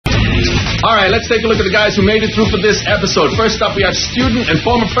All right, let's take a look at the guys who made it through for this episode. First up, we have student and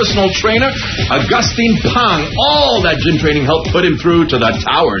former personal trainer Augustine Pang. All that gym training helped put him through to the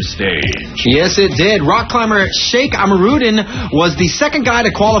tower stage. Yes, it did. Rock climber Shaik Amirudin was the second guy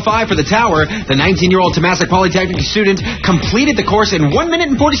to qualify for the tower. The 19-year-old Temasek Polytechnic student completed the course in 1 minute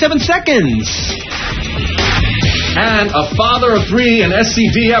and 47 seconds. And a father of 3, an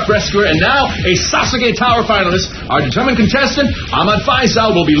SCDF rescuer, and now a Sasuke Tower finalist. Our determined contestant, Ahmad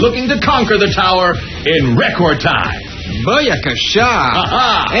Faizal, will be looking to conquer the tower in record time.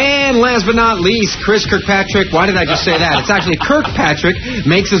 Booyakasha. And last but not least, Chris Kirkpatrick. Why did I just say that? It's actually Kirkpatrick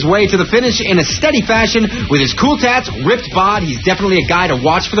makes his way to the finish in a steady fashion with his cool tats, ripped bod. He's definitely a guy to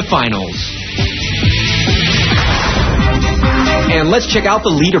watch for the finals. And let's check out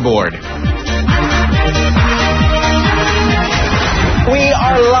the leaderboard. We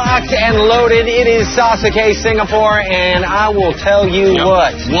are locked and loaded. It is Sasuke, Singapore, and I will tell you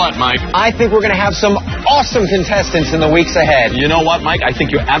what. What, Mike? I think we're going to have some awesome contestants in the weeks ahead. You know what, Mike? I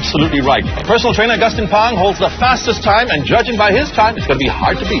think you're absolutely right. Personal trainer Augustine Pang holds the fastest time, and judging by his time, it's going to be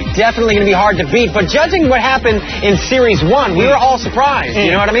hard to beat. Definitely going to be hard to beat, but judging what happened in Series 1, we were all surprised.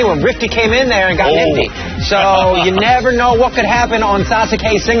 You know what I mean? When Rifty came in there and got nifty. So you never know what could happen on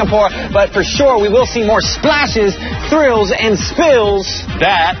Sasuke, Singapore, but for sure we will see more splashes, thrills, and spills.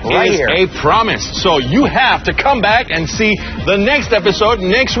 That right is here. a promise. So you have to come back and see the next episode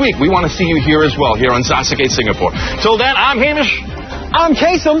next week. We want to see you here as well, here on Sasuke, Singapore. Till then, I'm Hamish. I'm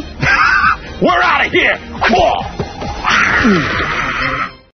Kasem. We're out of here.